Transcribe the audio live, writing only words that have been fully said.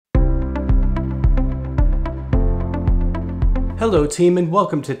Hello team, and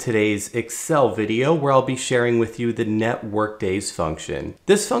welcome to today's Excel video where I'll be sharing with you the NETWORKDAYS function.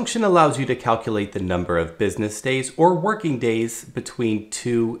 This function allows you to calculate the number of business days or working days between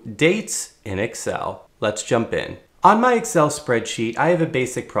two dates in Excel. Let's jump in. On my Excel spreadsheet, I have a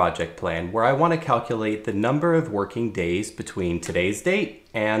basic project plan where I want to calculate the number of working days between today's date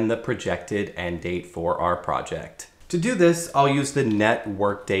and the projected end date for our project. To do this, I'll use the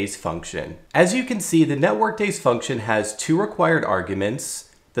NETWORKDAYS function. As you can see, the NETWORKDAYS function has two required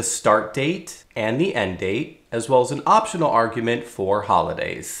arguments, the start date and the end date, as well as an optional argument for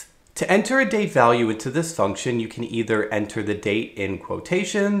holidays. To enter a date value into this function, you can either enter the date in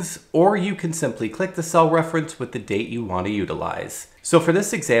quotations, or you can simply click the cell reference with the date you want to utilize. So for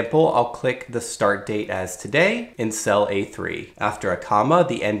this example, I'll click the start date as today in cell A3. After a comma,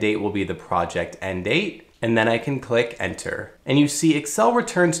 the end date will be the project end date, and then I can click enter. And you see Excel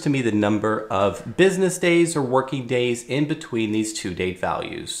returns to me the number of business days or working days in between these two date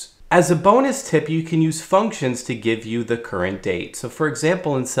values. As a bonus tip, you can use functions to give you the current date. So for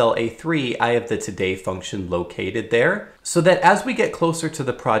example, in cell A3, I have the today function located there, so that as we get closer to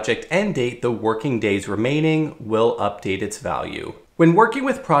the project end date, the working days remaining will update its value. When working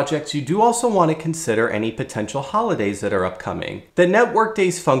with projects, you do also want to consider any potential holidays that are upcoming. The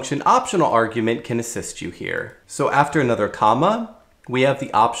NETWORKDAYS function optional argument can assist you here. So after another comma, we have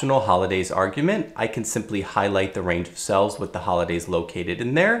the optional holidays argument. I can simply highlight the range of cells with the holidays located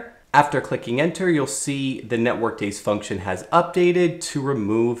in there. After clicking enter, you'll see the NETWORKDAYS function has updated to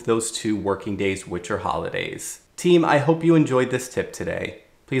remove those two working days, which are holidays. Team, I hope you enjoyed this tip today.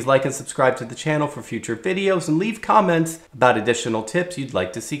 Please like and subscribe to the channel for future videos and leave comments about additional tips you'd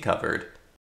like to see covered.